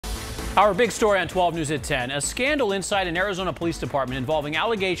Our big story on 12 News at 10, a scandal inside an Arizona Police Department involving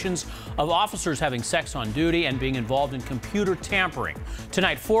allegations of officers having sex on duty and being involved in computer tampering.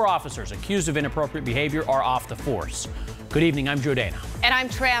 Tonight, 4 officers accused of inappropriate behavior are off the force. Good evening, I'm Joe Dana. And I'm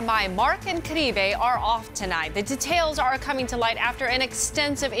Trea Mai. Mark and Caribe are off tonight. The details are coming to light after an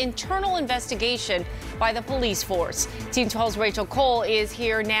extensive internal investigation by the police force. Team 12's Rachel Cole is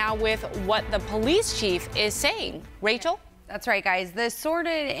here now with what the police chief is saying. Rachel? That's right, guys. The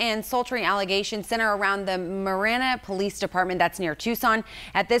sordid and sultry allegations center around the Marana Police Department that's near Tucson.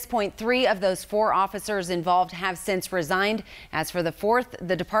 At this point, 3 of those 4 officers involved have since resigned. As for the 4th,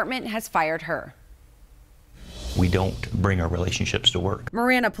 the department has fired her. We don't bring our relationships to work.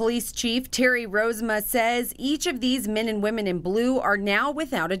 Marana Police Chief Terry Rosema says each of these men and women in blue are now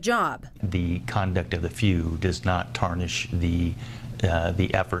without a job. The conduct of the few does not tarnish the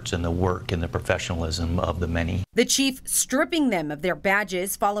efforts and the work and the professionalism of the many. The chief stripping them of their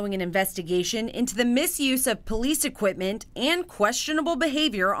badges following an investigation into the misuse of police equipment and questionable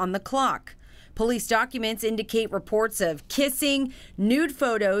behavior on the clock. Police documents indicate reports of kissing, nude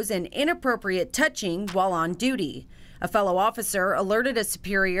photos, and inappropriate touching while on duty. A fellow officer alerted a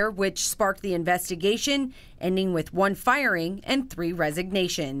superior, which sparked the investigation, ending with 1 firing and 3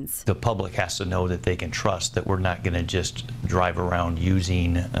 resignations. The public has to know that they can trust that we're not going to just drive around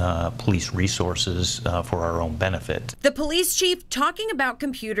using police resources for our own benefit. The police chief talking about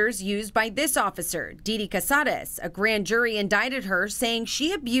computers used by this officer, Didi Casares. A grand jury indicted her, saying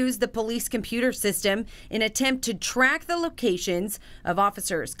she abused the police computer system in an attempt to track the locations of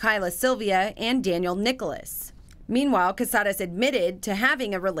officers Kyla Sylvia and Daniel Nicholas. Meanwhile, Casares admitted to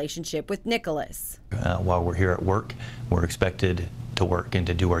having a relationship with Nicholas. While we're here at work, we're expected to work and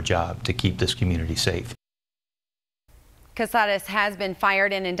to do our job to keep this community safe. Casares has been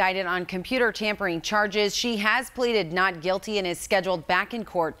fired and indicted on computer tampering charges. She has pleaded not guilty and is scheduled back in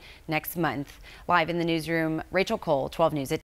court next month. Live in the newsroom, Rachel Cole, 12 News at